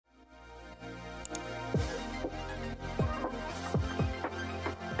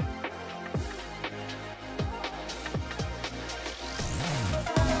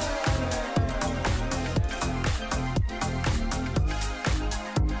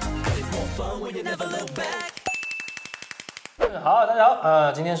好，大家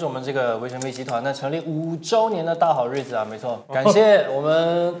好，今天是我们这个微神 V 集团呢成立5周年的大好日子啊，没错，感谢我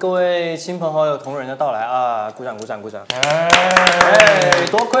们各位亲朋好友、同仁的到来啊，鼓掌鼓掌鼓掌！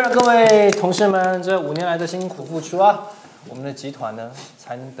多亏了各位同事们这5年来的辛苦付出啊，我们的集团呢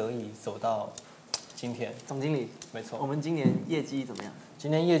才能得以走到今天。总经理，没错，我们今年业绩怎么样？今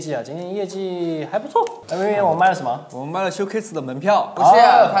年业绩还不错。我卖了什么？我们卖了 Showcase 的门票。不是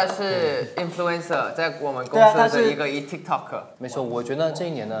啊，他是 influencer， 在我们公司的一个TikToker。没错，我觉得这一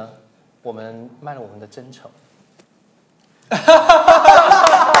年呢，我们卖了我们的真诚。果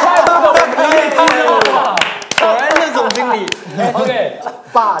然是总经理。OK，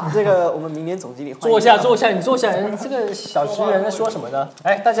 把这个我们明年总经理坐下，你坐下。这个小职员在说什么呢？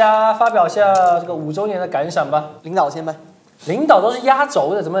哎，大家发表一下这个5周年的感想吧。领导先吧。领导都是压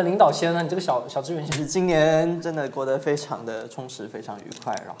轴的，怎么领导先呢？你这个小职员先。今年真的过得非常的充实，非常愉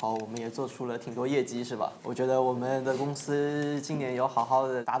快，然后我们也做出了挺多业绩，是吧？我觉得我们的公司今年有好好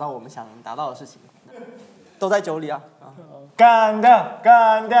的达到我们想达到的事情，都在酒里啊。干掉！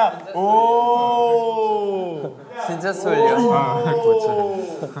哦，是这水流。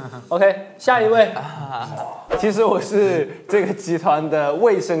OK， 下一位。其实我是这个集团的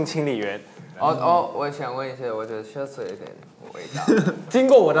卫生清理员。我想问一下，我觉得血水有点味道。经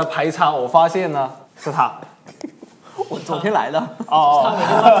过我的排查，我发现呢是他。我昨天来的。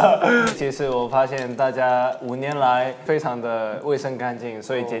其实我发现大家5年来非常的卫生干净，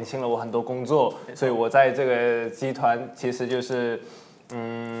所以减轻了我很多工作。所以我在这个集团其实就是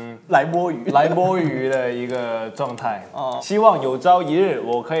来摸鱼的一个状态。希望有朝一日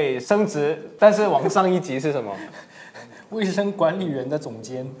我可以升职，但是往上一级是什么？卫生管理员的总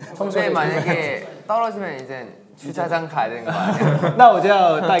监。네 만약에 떨어지면 이제 주차장 가야 되는 거 아니야? 那我就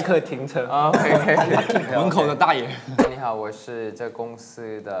要代客停车。OK。门口的大爷。你好，我是这公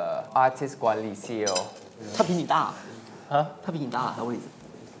司的 artist 管理 CEO。他比你大啊？他比你大，他位置。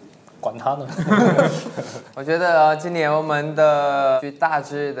管他呢。我觉得今年我们的最大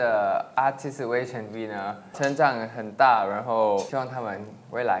只的 artist WayV 呢，成长很大，然后希望他们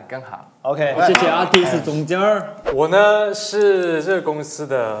未来更好。OK， 谢谢 artist 总监。我呢是这个公司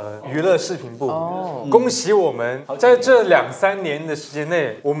的娱乐视频部。恭喜我们在这2-3年的时间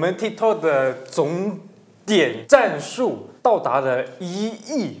内，我们 TikTok 的总点赞数到达了1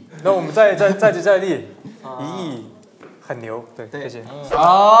亿。那我们再立1亿。很牛，对，谢谢。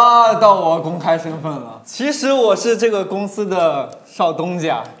到我公开身份了。其实我是这个公司的少东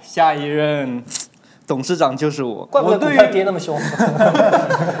家，下一任董事长就是我。怪不得股票跌那么凶。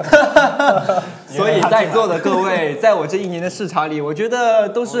所以在座的各位，在我这1年的视察里，我觉得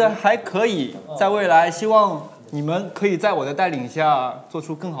都是还可以。在未来，希望你们可以在我的带领下做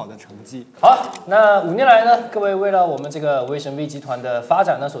出更好的成绩。好，那5年来呢，各位为了我们这个微神 V 集团的发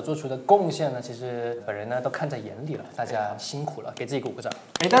展呢所做出的贡献呢，其实本人呢都看在眼里了，大家辛苦了，给自己鼓个掌。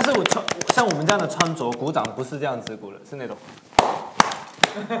但是像我们这样的穿着，鼓掌不是这样子鼓的，是那种。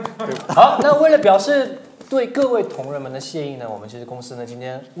好，那为了表示对各位同仁们的谢意呢，我们其实公司呢今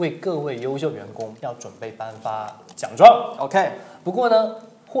天为各位优秀员工要准备颁发奖状。OK， 不过呢，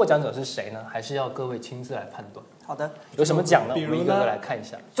获奖者是谁呢？还是要各位亲自来判断。好的，有什么奖呢？我们一个个来看一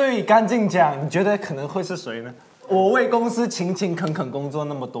下。最干净奖，你觉得可能会是谁呢？我为公司勤勤恳恳工作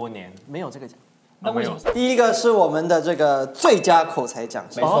那么多年，没有这个奖。那为什么？第一个是我们的这个最佳口才奖，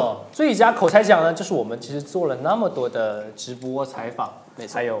没错，最佳口才奖呢，就是我们其实做了那么多的直播采访，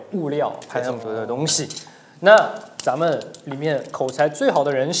还有物料，拍那么多的东西。那咱们里面口才最好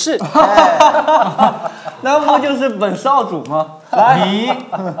的人士，那不就是本少主吗？来，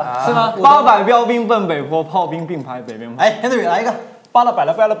是吗？800标兵奔北坡，炮兵并排北边跑。哎，Henry 来一个。扒了摆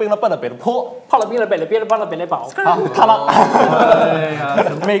了，掰了冰了，奔了北了坡，泡了冰了，北了，憋了，扒了北了宝。好，他了。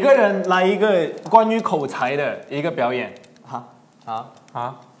每个人来一个关于口才的一个表演。好，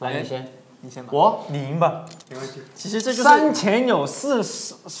来你先，你先吧。你赢吧，没关系。其实这就是山前有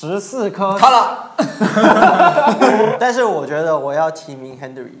14颗。他了。但是我觉得我要提名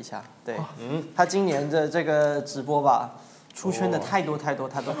Henry 一下，对，他今年的这个直播吧。出圈的太多。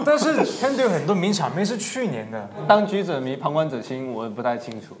但是 Henry 有很多名场面是去年的，当局者迷，旁观者清，我不太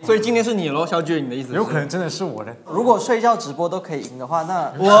清楚。所以今天是你喽，小菊，你的意思？有可能真的是我的。如果睡觉直播都可以赢的话，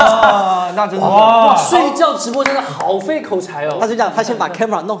那那真的哇，睡觉直播真的好费口才哦。他就这样，他先把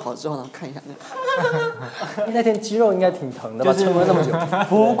camera 弄好之后呢，看一下那天肌肉应该挺疼的吧？撑了那么久，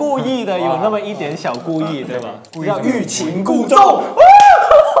不故意的，有那么一点小故意，对吧？要欲擒故纵。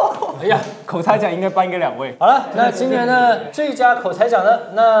哎呀，口才奖应该颁给2位。好了，那今年的最佳口才奖呢，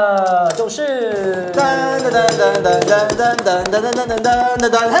那就是Henry。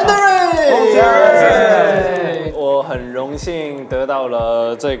我我很荣幸得到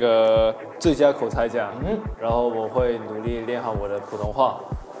了这个最佳口才奖，然后我会努力练好我的普通话，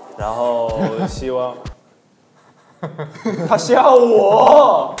然后希望他笑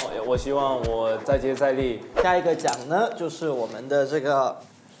我，我希望我再接再厉。下一个奖呢，就是我们的这个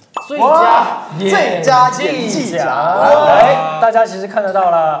最佳演技奖。哎，大家其实看得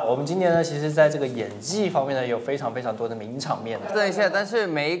到啦，我们今年呢，其实在这个演技方面呢，有非常非常多的名场面。等一下，但是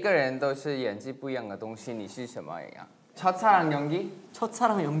每一个人都是演技不一样的东西，你是什么样？첫사랑 연기？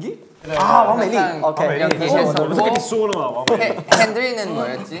 첫사랑 연기？ 啊，王美丽。OK。 연기先我不是跟你说了吗？王美丽。Henry는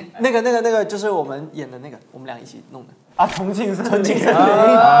뭐였지？ 那个就是我们演的那个，我们俩一起弄的。啊，重庆森林。对。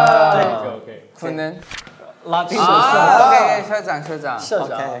可能。拉丁OK， 社长。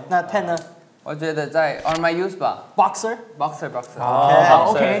OK， 那 Ten 呢？我觉得在 On My Use 吧 ，Boxer。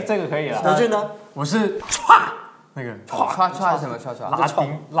好 OK， 这个可以了。德俊呢？我是歘那个歘什么歘？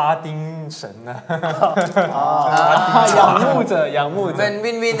拉丁神呢？仰慕者。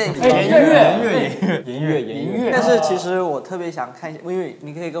Win 的音乐。但是其实我特别想看一下，因为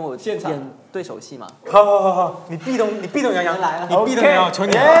你可以跟我演对手戏嘛。好，你壁咚杨来了，你壁咚杨，求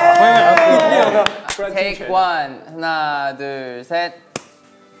你了，壁咚的。Take one， 하나 둘 셋。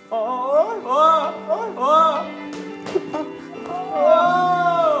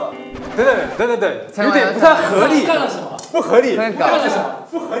 等，有点不太合理。干了什么？不合理。干了什么？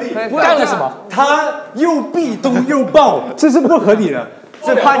不合理。干了什么？他又壁咚又爆，这是不合理的。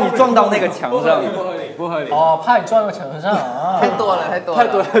是怕你撞到那个墙上。不合理。哦，怕你撞到墙上啊。太多了。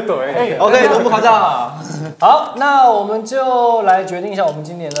OK， 都不夸张。好，那我们就来决定一下，我们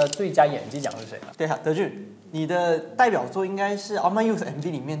今年的最佳演技奖是谁了。对啊，德俊，你的代表作应该是《On My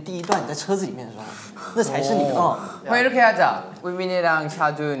Youth》MV 里面第一段你在车子里面的时候，那才是你的。그럼 이렇게 하자. 우민이랑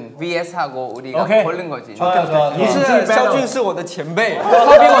샤준 vs 하고 우리가 고른 거지. 不是，肖俊是我的前辈，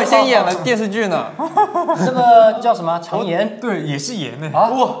他比我先演了电视剧呢。这个叫什么？常言。对，也是盐呢。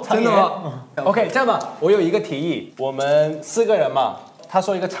哇，真的吗 ？OK， 这样吧，我有一个提议，我们4个人嘛，他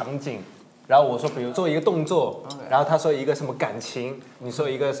说一个场景，然后我说比如做一个动作，然后他说一个什么感情，你说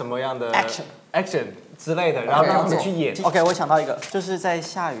一个什么样的 action 之类的，然后让他们去演。OK， 我想到一个，就是在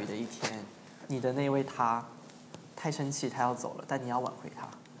下雨的一天，你的那位他太生气，他要走了，但你要挽回他。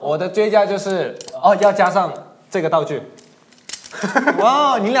我的追加就是要加上这个道具。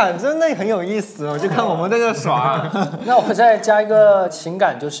哇，你俩真的很有意思哦，就看我们在这耍。那我再加一个情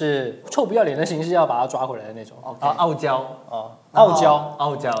感，就是臭不要脸的形式，要把他抓回来的那种。傲娇傲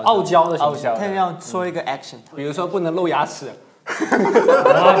娇的形式。他要说一个 action， 比如说不能露牙齿。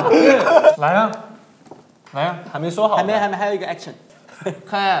来啊，还没说好。还有一个 action。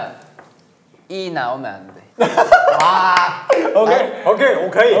 그냥 이 나오면 안 돼.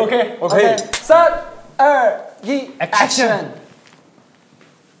 OK， 我可以。3、2、1 ，action！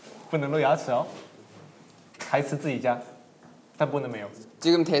 不能露牙齿哦，台词自己加，但不能没有。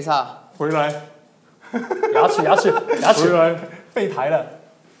 지금 대사 回来，牙齿，回来，被抬了，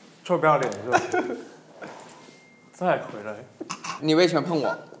臭不要脸是吧？再回来。你为什么碰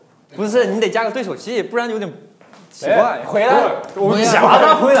我？不是，你得加个对手戏，不然有点奇怪。回来，我想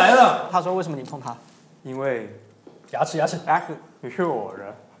他回来了。他说为什么你碰他？因为牙齿，你是我的。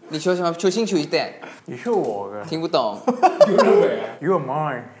你说什么？求清楚一点。你是我的。听不懂。You are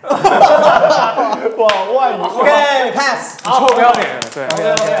mine。哇，外语。OK pass。臭不要脸，对。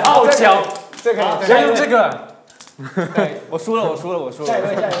傲娇，这个可以。先用这个。对，我输了。下一位。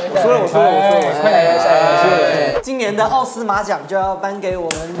快点，今年的奥斯马奖就要颁给我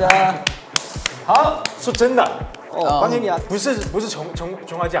们的。好，说真的。颁给你啊！不是琼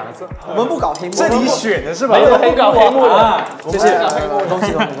华奖，我们不搞黑幕。这你选的是吧？没有不搞黑幕的。谢谢。恭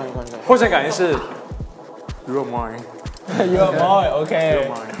喜。获胜感言是 You are mine。You are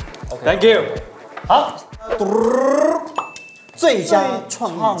mine。OK。Thank you。好。最佳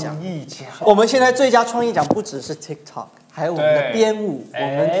创意奖。我们现在最佳创意奖不只是 TikTok， 还有我们的编舞，我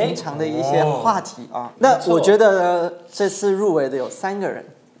们平常的一些话题啊。那我觉得这次入围的有3个人，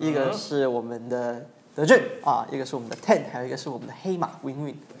一个是我们的德俊啊，一个是我们的 Ten， 还有一个是我们的黑马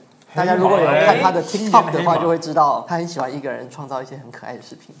Win。大家如果有看他的 TikTok 的话，就会知道他很喜欢一个人创造一些很可爱的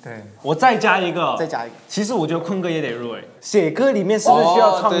视频。对，我再加一个。其实我觉得坤哥也得入围，写歌里面是不是需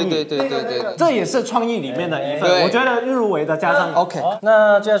要创意？对，这也是创意里面的一份。我觉得入围的加上 OK。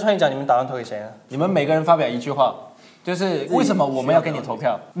那最佳创意奖你们打算投给谁呢？你们每个人发表一句话。就是为什么我们要给你投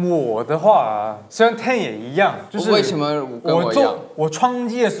票？我的话，虽然 Ten 也一样，就是为什么跟我一样？我创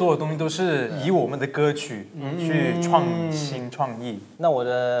意的所有东西都是以我们的歌曲去创新创意。那我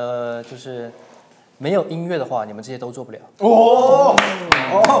的就是没有音乐的话，你们这些都做不了。我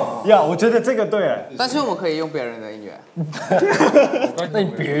觉得这个对了。但是我们可以用别人的音乐。那你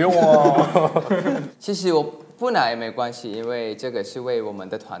别用啊。其实我不拿也没关系，因为这个是为我们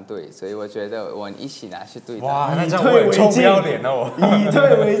的团队，所以我觉得我们一起拿是对的。哇，那这样我也臭不要脸了我。以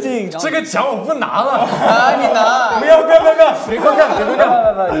退为进。这个奖我不拿了。啊，你拿。不要，别空降，别空降。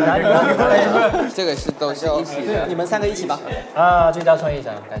你拿。这个都是一起的。你们3个一起吧。啊，最佳创意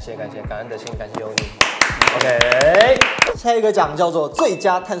奖，感谢，感恩的心，感谢有你。OK，下一个奖叫做最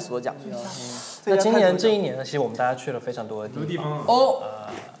佳探索奖。那今年这一年呢，其实我们大家去了非常多的地方。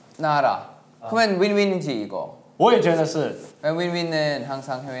그러면 윈윈인지 이거. 我也觉得是。 윈윈은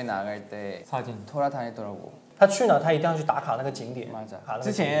항상 해외 나갈 때 돌아다니더라고. 他去哪，他一定要去打卡那个景点。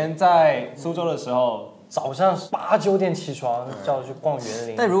之前在苏州的时候，早上8、9点起床，叫我去逛园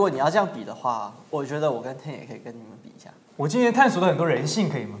林。但如果你要这样比的话，我觉得我跟天也可以跟你们比一下。我今年探索了很多人性，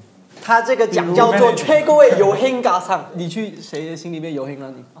可以吗？他这个奖叫做최고의 여행가상。你去谁的心里面有행了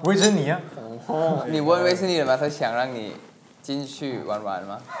你？维珍妮啊。你问威斯尼了吗？他想让你进去玩玩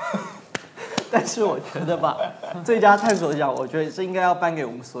吗？但是我觉得吧，最佳探索奖，我觉得这应该要颁给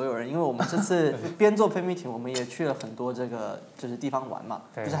我们所有人，因为我们这次边做 fan meeting， 我们也去了很多这个就是地方玩嘛，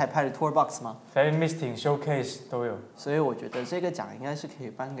不是还拍了 tour box 吗 ？fan meeting showcase 都有。所以我觉得这个奖应该是可以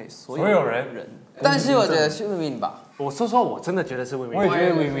颁给所有人。但是我觉得是 win-win 吧。我说实话，我真的觉得是 win-win。我也觉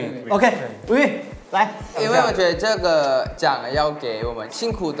得 win-win。OK，win 来。因为我觉得这个奖要给我们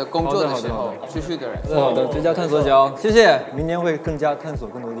辛苦的工作的时候出去的人。好的，最佳探索奖，谢谢。明年会更加探索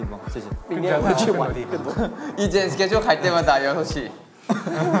更多地方，谢谢。明年会去玩更多。이제 스케줄 갈 때마다 6시。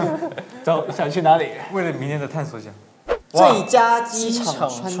走，想去哪里？为了明年的探索奖。最佳机场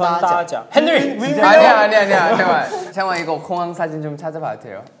穿搭奖 ，Henry。 아니야. 잠깐만 이거 공항 사진 좀 찾아봐도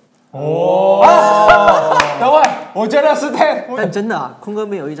돼요. 等会，我觉得是 Ten。但真的啊，空哥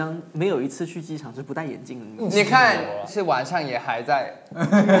没有一次去机场是不戴眼镜的。你看，是晚上也还在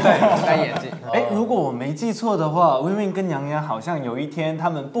戴眼镜。哎，如果我没记错的话，Win 跟杨洋好像有一天他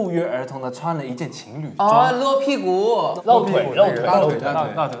们不约而同的穿了一件情侣装，露屁股，露腿。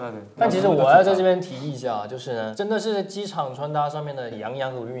但其实我要在这边提一下，就是呢，真的是机场穿搭上面的杨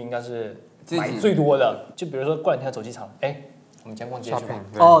洋和Win应该是买最多的。就比如说过两天要走机场，哎。我们将逛街去吧。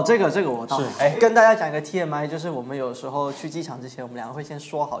哦，这个我倒是。哎，跟大家讲一个 TMI， 就是我们有时候去机场之前，我们两个会先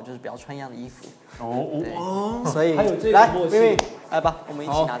说好，就是不要穿一样的衣服。哦。所以来，妹妹，来吧，我们一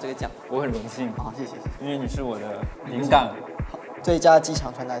起拿这个奖。我很荣幸。好，谢谢。因为你是我的灵感。最佳机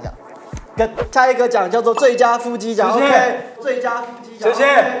场穿搭奖，跟下一个奖叫做最佳腹肌奖。OK， 最佳腹肌奖。谢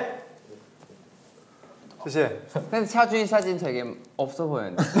谢。但차주인 사진 되게 없어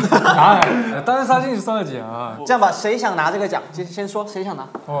보였는데.当然사진 써야지啊。这样吧，谁想拿这个奖？先说谁想拿？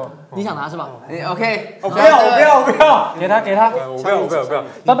你想拿是吧？OK。不要，给他。我不要。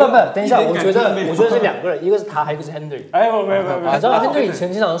不，等一下，我觉得是2个人，一个是他，还有一个是 Henry。哎，没有。你知道 Henry 以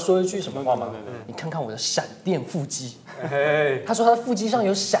前经常说一句什么话吗？你看看我的闪电腹肌。他说他的腹肌上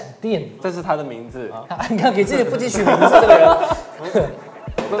有闪电，这是他的名字。你看给自己的腹肌取名字，这个人。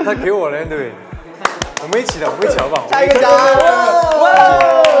那他给我了，对。我们一起好不好？下一个奖，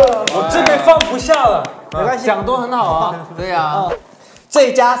我这边放不下了，没关系，奖都很好啊。对啊。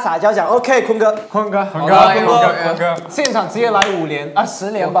最佳撒娇奖 ，OK， 坤哥，现场直接来5年啊，10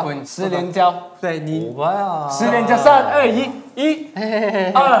年吧，10年交。对你，10年交，3、2、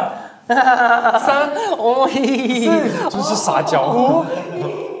1，1、2、3、4，就是撒娇。5，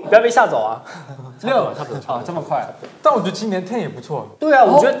不要被吓走啊。6，差不多，这么快。但我觉得今年 Ten 也不错。对啊，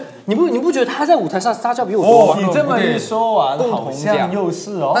我觉得你不觉得他在舞台上撒娇比我多吗？你这么一说完，好像又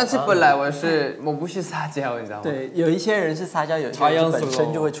是哦。但是本来我不是撒娇，你知道吗？对，有一些人是撒娇，有一些人本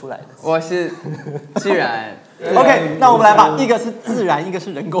身就会出来的。我是自然。OK， 那我们来吧，一个是自然，一个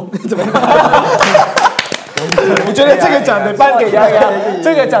是人工，怎么样？我觉得这个奖得颁给杨洋，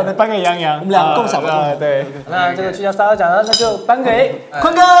这个奖得颁给杨洋，我们俩共享吧。对，那这个最佳撒娇奖呢，那就颁给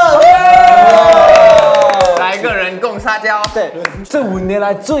坤哥。来个人共撒娇。对，这5年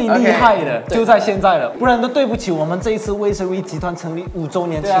来最厉害的就在现在了，不然都对不起我们这一次WayV集团成立5周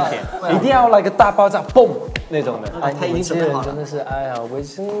年庆典，一定要来个大爆炸，嘣那种的。哎，他已经准备好了。真的是哎呀，维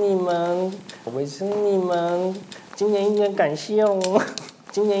持你们，今年1年感谢哦，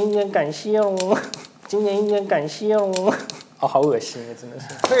今年1年感谢哦。哦，好恶心啊，真的是。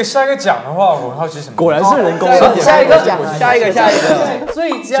那个下一个奖的话，我好奇什么？果然是人工。下一个奖，下一个。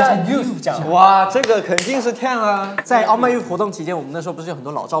最佳 youth 奖。哇，这个肯定是 Ten 啦。在奥麦玉活动期间，我们那时候不是有很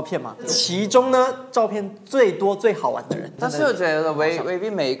多老照片嘛？其中呢，照片最多、最好玩的人。但是我觉得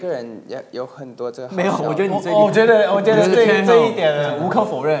WayV每一个人也有很多这个。没有，我觉得你最。我觉得这一点无可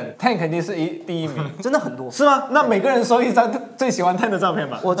否认 ，Ten 肯定是第一名。真的很多。是吗？那每个人说一张最喜欢 Ten 的照片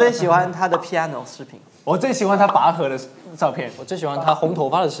吧。我最喜欢他的 piano 视频。我最喜欢他拔河的照片，我最喜欢他红头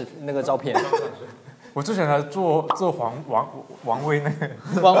发的视频那个照片。我最喜欢做王威那个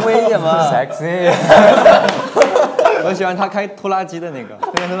王威什么 sexy。我喜欢他开拖拉机的那个，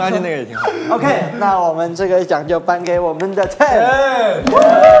开拖拉机那个也挺好。OK， 那我们这个奖就颁给我们的 Ten，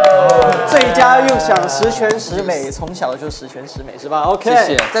 最佳幼想十全十美，从小就十全十美是吧 ？OK，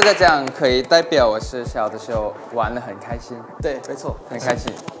 谢谢。这个奖可以代表我是小的时候玩得很开心，对，没错，很开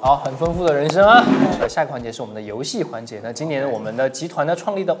心。好，很丰富的人生啊。下一个环节是我们的游戏环节。那今年我们的集团呢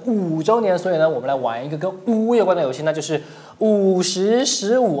创立的5周年，所以呢，我们来玩一个跟5有关的游戏，那就是50、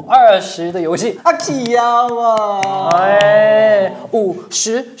15、20的游戏。阿奇呀哇！哎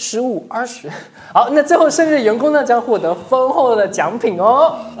，50、15、20。好，那最后胜利的员工呢将获得丰厚的奖品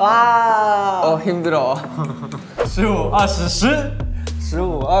哦。哇힘들어。 15、20、10、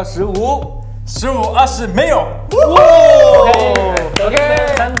 15、25、 15、20没有。 OK，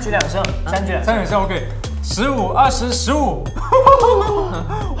 3局2胜，3局2胜。3选项 OK。15、20、15，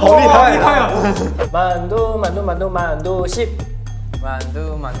好厉害啊！满都10。 만두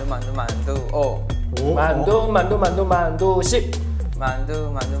오。 满都10。 만두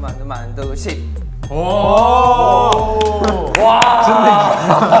만두 10。 哦，哇，真的，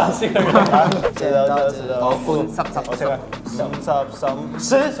这个人，知道。我分10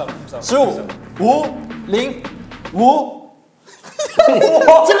 15、5、0、5。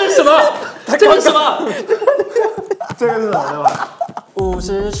这个是什么？这个是什么？这个是什么对吧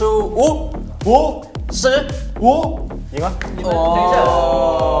？50、15、5、10、5，赢了。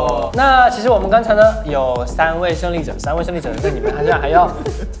哦。那其实我们刚才呢有3位胜利者，那你们还要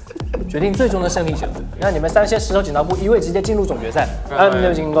决定最终的胜利者。那你们3先石头剪刀布，1位直接进入总决赛。按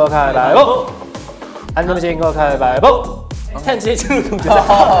钮经过开摆布，按钮经过开摆布。看直接进入总决赛，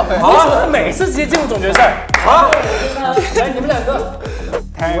为什么每次直接进入总决赛？好，来你们2个。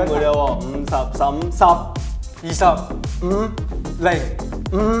聽唔了喎，50、30、20、5、0、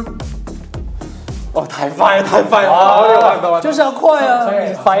5。哦，太快了！就是要快啊，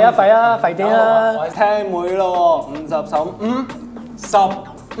快點啊！聽唔了喎，50、15、10、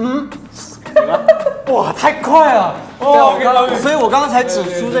5。哇，太快了！所以我刚刚才指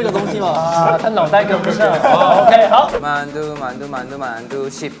出这个东西嘛。啊，他脑袋跟不上。OK， 好。 만두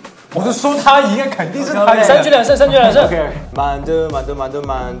 10。 我是说他赢，肯定是他赢。3局2胜，3局2胜。 만두 5。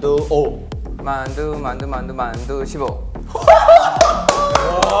 만두 15。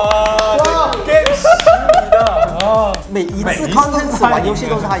 哇，给你的！每一次 content 玩游戏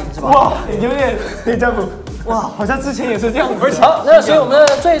都是他赢是吧？哇，有点那家伙，哇，好像之前也是这样子。好，那所以我们的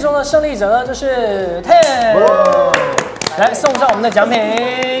最终的胜利者呢，就是 Ten， 来送上我们的奖品。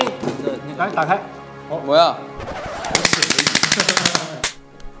你来打开。 뭐야？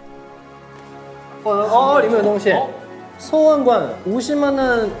 哦，里面有东西。소원권 50만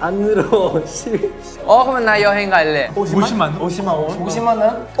원 안으로. 그러면 나 여행 갈래. 50만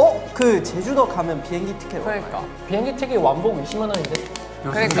원? 어? 그 제주도 가면 비행기 티켓 그러니까. 비행기 티켓 왕복 20만 원인데.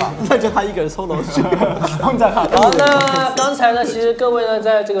 그러니까. 那就他一个人收楼去。好，那刚才呢，其实各位呢，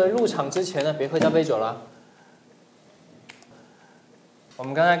在这个入场之前呢，别喝交杯酒了。我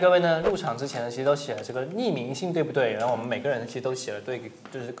们刚才各位呢，入场之前呢，其实都写了这个匿名信，对不对？然后我们每个人其实都写了对，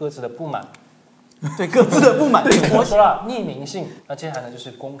就是各自的不满。 对各自的不满。我说了匿名信，那接下来呢就是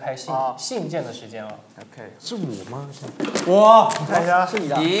公开信件的时间了。OK， 是我吗？哇，你看一下，是你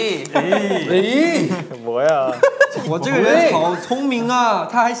的。咦，我呀，我这个人好聪明啊，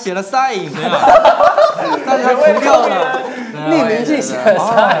他还写了 sign， 但是他涂掉了。匿名信写了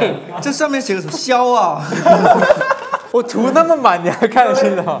sign， 这上面写的什么肖啊？我涂那么满，你还看得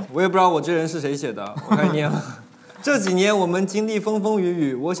清楚？我也不知道我这人是谁写的，我看念。这几年我们经历风风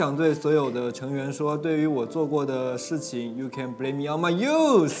雨雨，我想对所有的成员说，对于我做过的事情 ，You can blame me on my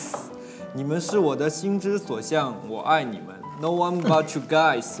youth。你们是我的心之所向，我爱你们。No one but you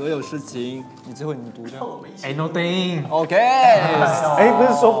guys。所有事情，你最后你读一下。哎 ，nothing。OK。哎，不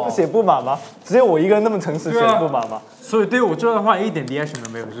是说写不满吗？只有我一个人那么诚实写不满吗？所以对我这段话一点 reaction 都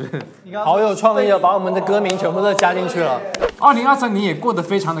没有，是。好有创意啊，把我们的歌名全部都加进去了。 2023年也过得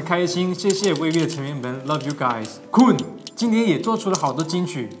非常的开心，谢谢 WayV 的成员们 ，Love you guys。Kun 今年也做出了好多金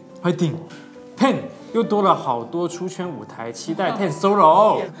曲，快顶。Ten 又多了好多出圈舞台，期待 Ten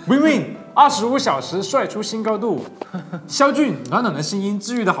solo。Win Win 25小时帅出新高度。肖俊暖暖的声音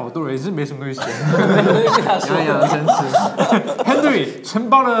治愈了好多人，也是没什么东西写。洋洋真是。Henry 承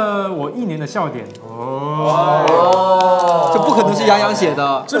包了我1年的笑点。这不可能是杨洋写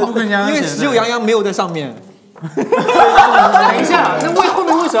的，这不可能杨洋写的，因为只有杨洋没有在上面。 等一下，那后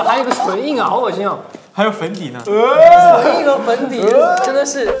面为什么还有一个唇印啊？好恶心哦！还有粉底呢。唇印和粉底真的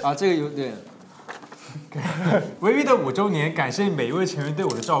是啊，这个有点。WayV 的5周年，感谢每一位成员对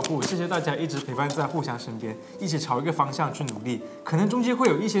我的照顾，谢谢大家一直陪伴在互相身边，一起朝一个方向去努力。可能中间会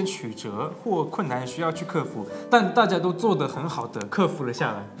有一些曲折或困难需要去克服，但大家都做得很好的克服了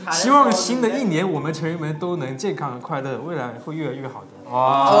下来。希望新的一年我们成员们都能健康和快乐，未来会越来越好的。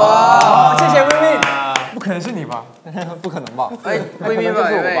哇，谢谢 WayV。不可能是你吧？不可能吧？哎，WayV吧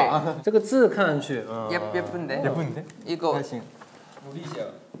，WayV。这个字看上去，예쁜데。 예쁜데？ 이거 还行，努力写了。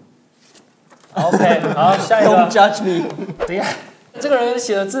 OK， 好，下一个。 Don't judge me。等一下，这个人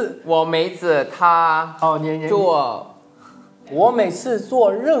写的字，我每次他你做，我每次做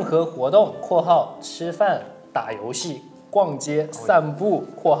任何活动（括号吃饭、打游戏、逛街、散步）（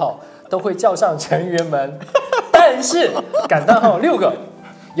括号都会叫上成员们，但是感叹号6个）。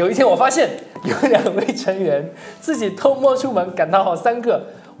有一天我发现有2位成员自己偷摸出门，感叹号3个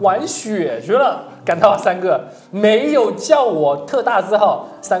玩雪去了，感叹号3个没有叫我特大字号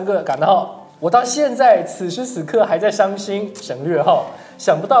3个感叹号。我到现在此时此刻还在伤心，省略号。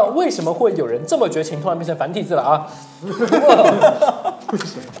想不到为什么会有人这么绝情，突然变成繁体字了啊！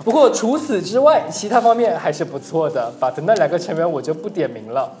不过除此之外，其他方面还是不错的。but那2个成员我就不点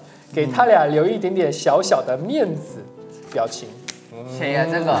名了，给他俩留一点点小小的面子表情。谁呀？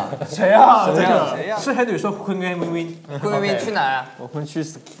这个谁啊？这个谁呀？是 Henry 说坤跟 WayV。WayV去哪啊？我会去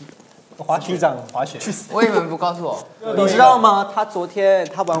ski 滑雪长滑雪，为什么不告诉我？你知道吗？他昨天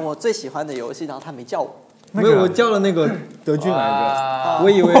他玩我最喜欢的游戏，然后他没叫我。没有，我叫了那个德俊来着，我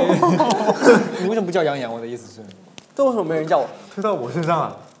以为你为什么不叫杨洋？我的意思是，这为什么没人叫我？推到我身上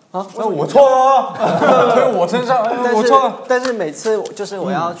了。啊，那我错了，推我身上，我错了。但是每次就是我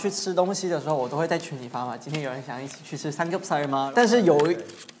要去吃东西的时候，我都会在群里发嘛。今天有人想一起去吃3个菜吗？但是有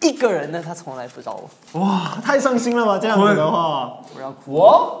一个人呢，他从来不找我。哇，太伤心了吧！这样子的话，我要哭。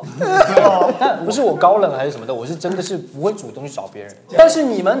我，但不是我高冷还是什么的，我是真的是不会主动去找别人。但是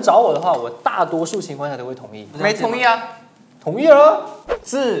你们找我的话，我大多数情况下都会同意。没同意啊？同意了。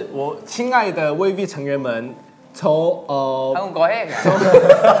是我亲爱的 WayV 成员们。从한국어 해。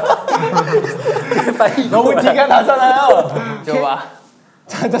 翻译的问题该拿上来了，就吧。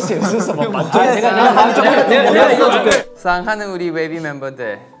他在显示什么版？사랑하는 우리 웨이비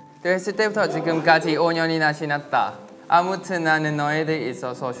멤버들. 됐을 때부터 지금까지 5년이나 지났다. 아무튼 나는 너희들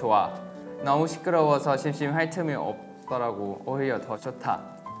있어서 좋아. 너무 시끄러워서 심심할 틈이 없더라고. 오히려 더 좋다.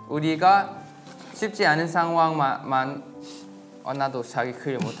 우리가 쉽지 않은 상황만 나도 자기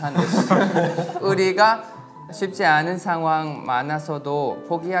글 못하는데. 우리가 쉽지 않은 상황 많아서도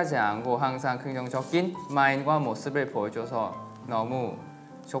포기하지 않고 항상 긍정적인 마인드와 모습을 보여줘서 너무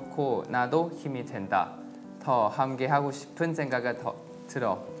좋고 나도 힘이 된다. 더 함께 하고 싶은 생각이 더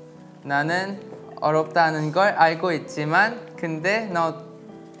들어. 나는 어렵다는 걸 알고 있지만 근데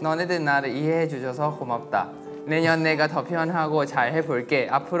너네들 나를 이해해 주셔서 고맙다. 내년 내가 더 표현하고 잘 해볼게.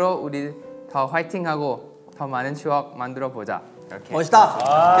 앞으로 우리 더 화이팅하고 더 많은 추억 만들어 보자. 我知道，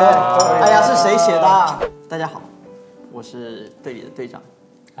哎呀，是谁写的？大家好，我是队里的队长。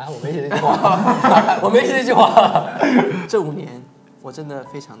啊，我没写这句话，我没写这句话。这5年，我真的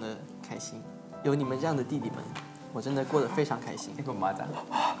非常的开心，有你们这样的弟弟们，我真的过得非常开心。이거 맞아.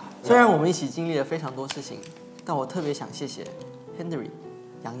 虽然我们一起经历了非常多事情，但我特别想谢谢 Henry、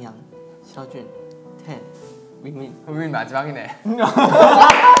杨洋、肖俊、Ten、Win。 우리 마지막이네.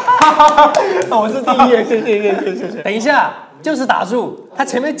 我是第一，谢谢。等一下，就是打住，他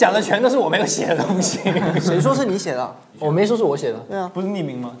前面讲的全都是我没有写的东西。谁说是你写的？我没说是我写的。对啊，不是匿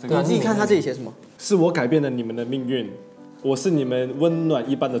名吗？这你个自己看他这里写什么？是我改变了你们的命运，我是你们温暖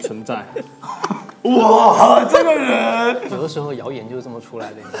一般的存在。哇，这个人，有的时候谣言就是这么出来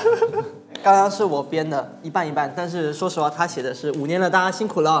的。刚刚是我编的，一半一半。但是说实话，他写的是5年了，大家辛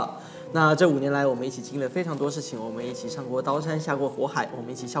苦了。那这5年来，我们一起经历了非常多事情，我们一起上过刀山，下过火海，我们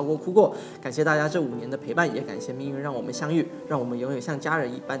一起笑过哭过。感谢大家这5年的陪伴，也感谢命运让我们相遇，让我们拥有像家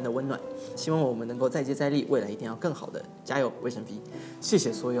人一般的温暖。希望我们能够再接再厉，未来一定要更好的，加油，威神 V！ 谢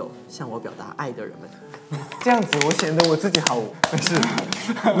谢所有向我表达爱的人们。这样子我显得我自己好，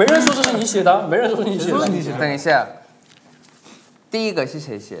没人说这是你写的，没人说是你写的。等一下，第一个是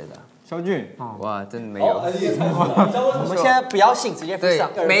谁写的？肖俊，哇，真的没有。我们现在不要信，直接分对享。，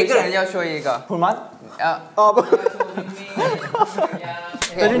每个人要说一个。普曼。哦不，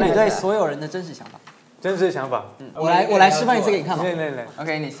这是你对所有人的真实想法。真实的想法。我来示范一次给你看吧。来，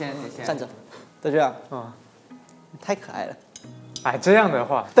 OK， 你先。站着，就这样。你太可爱了。哎，这样的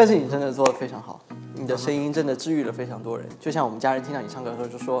话，但是你真的做得非常好，你的声音真的治愈了非常多人。就像我们家人听到你唱歌的时候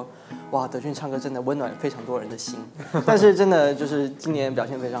就说，哇，德俊唱歌真的温暖非常多人的心。但是真的就是今年表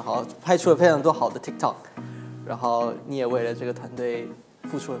现非常好，拍出了非常多好的 TikTok， 然后你也为了这个团队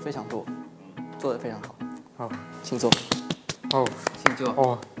付出了非常多，做得非常好。好，请坐。哦，请坐。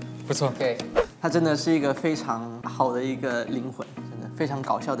哦，不错。 OK。他真的是一个非常好的一个灵魂，真的非常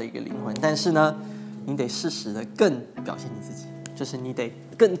搞笑的一个灵魂。但是呢，你得适时的更表现你自己，就是你得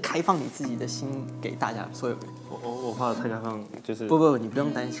更开放你自己的心给大家所有人。我怕太开放，就是不，你不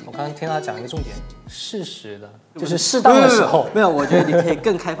用担心。我刚刚听他讲一个重点，适时的，就是适当的时候。没有，我觉得你可以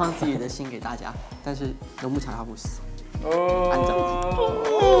更开放自己的心给大家，但是너무 잘하고 있어。安长。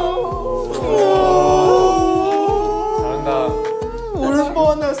잘한다。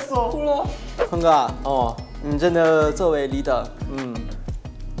坤哥啊，你真的作为 leader，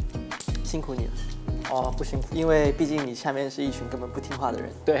 辛苦你了。不辛苦，因为毕竟你下面是一群根本不听话的人。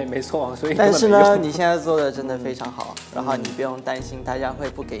对，没错，所以但是呢，你现在做的真的非常好，然后你不用担心大家会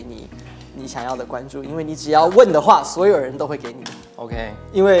不给你想要的关注，因为你只要问的话，所有人都会给你。OK。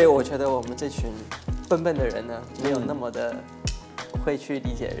因为我觉得我们这群笨笨的人呢，没有那么的会去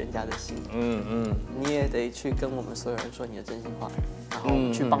理解人家的心。你也得去跟我们所有人说你的真心话，然后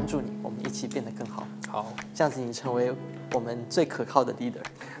去帮助你，我们一起变得更好。好，这样子你成为我们最可靠的 leader。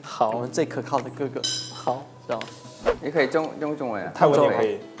好，我们最可靠的哥哥。好，知道吗？你可以中文啊，泰文也可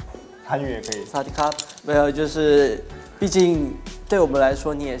以，韩语也可以。萨迪卡，没有，就是毕竟对我们来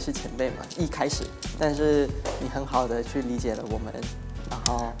说，你也是前辈嘛，一开始，但是你很好的去理解了我们，然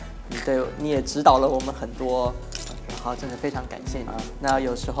后你也指导了我们很多，然后真的非常感谢你。那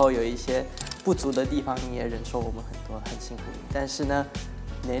有時候有一些不足的地方，你也忍受我们很多，很辛苦你。但是呢，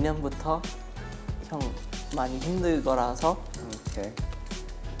내년부터 형 많이 힘들 거라서 오케이.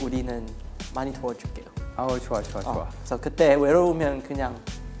 우리는 많이 도와줄게요. 좋아. 그래서 그때 외로우면 그냥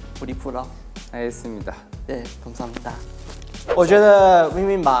우리 불러. 알겠습니다. 네, 감사합니다. 我觉得明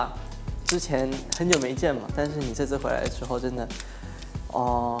明吧，之前很久没见嘛，但是你这次回来之后，真的，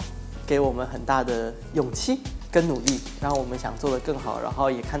给我们很大的勇气跟努力，让我们想做得更好，然后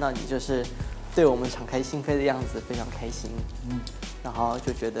也看到你就是对我们敞开心扉的样子，非常开心。然后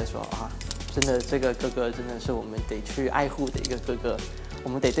就觉得说真的这个哥哥真的是我们得去爱护的一个哥哥，我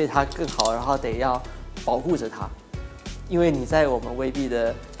们得对他更好，然后得要保护着他，因为你在我们WayV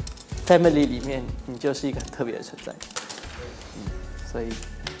的 family 里面，你就是一个很特别的存在。所以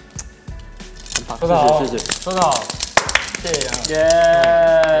很棒，说得好，是，说得好，谢谢。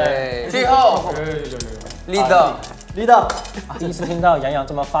最后 leader。第一次听到杨洋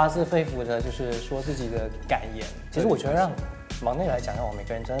这么发自肺腑的，就是说自己的感言。其实我觉得让忙内来讲让我们每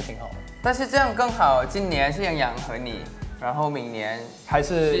个人真的挺好的。但是这样更好，今年是杨洋和你，然后明年还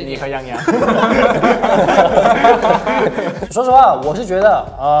是你和杨洋。说实话，我是觉得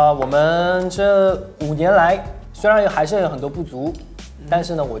我们这5年来虽然还是有很多不足，但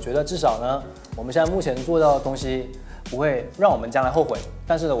是呢，我觉得至少呢，我们现在目前做到的东西不会让我们将来后悔。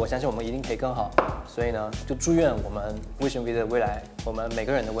但是呢，我相信我们一定可以更好。所以呢，就祝愿我们WayV的未来，我们每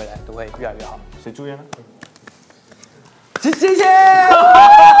个人的未来都会越来越好。谁祝愿呢？谢谢。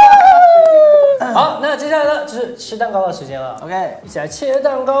好，那接下来呢就是吃蛋糕的时间了。OK， 一起来切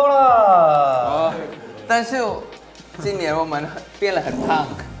蛋糕啦。但是今年我们变得很胖。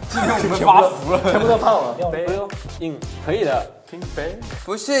今年我们发福了，全部都胖了。肥硬可以的，挺肥。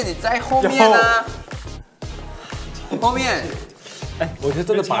不是你在后面啊，后面。我就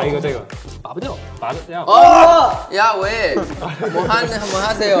真的拔一个这个，拔不掉，拔得掉。야 왜? 뭐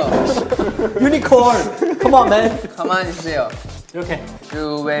하세요? Unicorn，come on man， 가만히 있으세요. OK，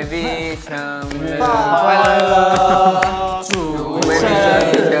 祝WayV生日快乐，祝WayV生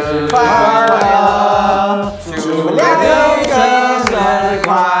日快乐，祝WayV生日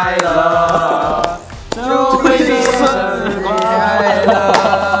快乐，祝WayV生日快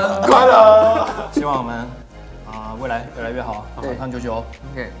乐，希望我们未来越来越好，长长久久。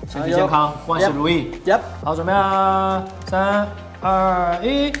OK， 身体健康，万事如意。好，准备啦，3、2、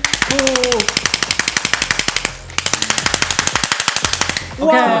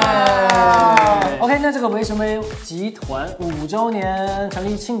1，OK， 那这个WayV集团5周年成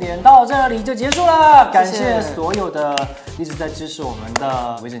立庆典到这里就结束了，感谢所有的一直在支持我们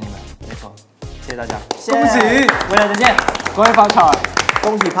的围着你们，没错，谢谢大家，恭喜，未来再见，恭喜发财，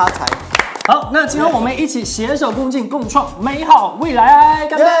恭喜发财。好，那今后我们一起携手共进，共创美好未来，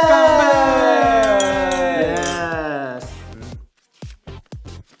干杯！干杯！ Yes。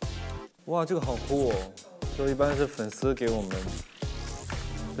哇，这个好酷哦！就一般是粉丝给我们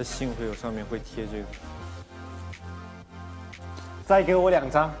的信会有上面会贴这个。再给我2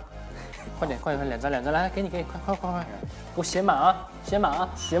张，快点，2张，来，给你，快，给我写满啊，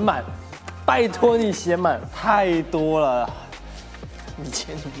写满，拜托你写满，太多了。你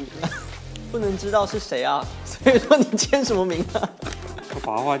签什么名啊？不能知道是谁啊，所以说你签什么名啊？我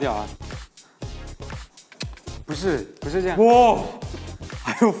把它划掉啊。不是这样。哇，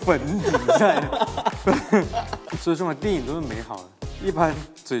还有粉底在。所以说嘛，电影都是美好的，一般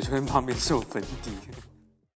嘴唇旁边是有粉底。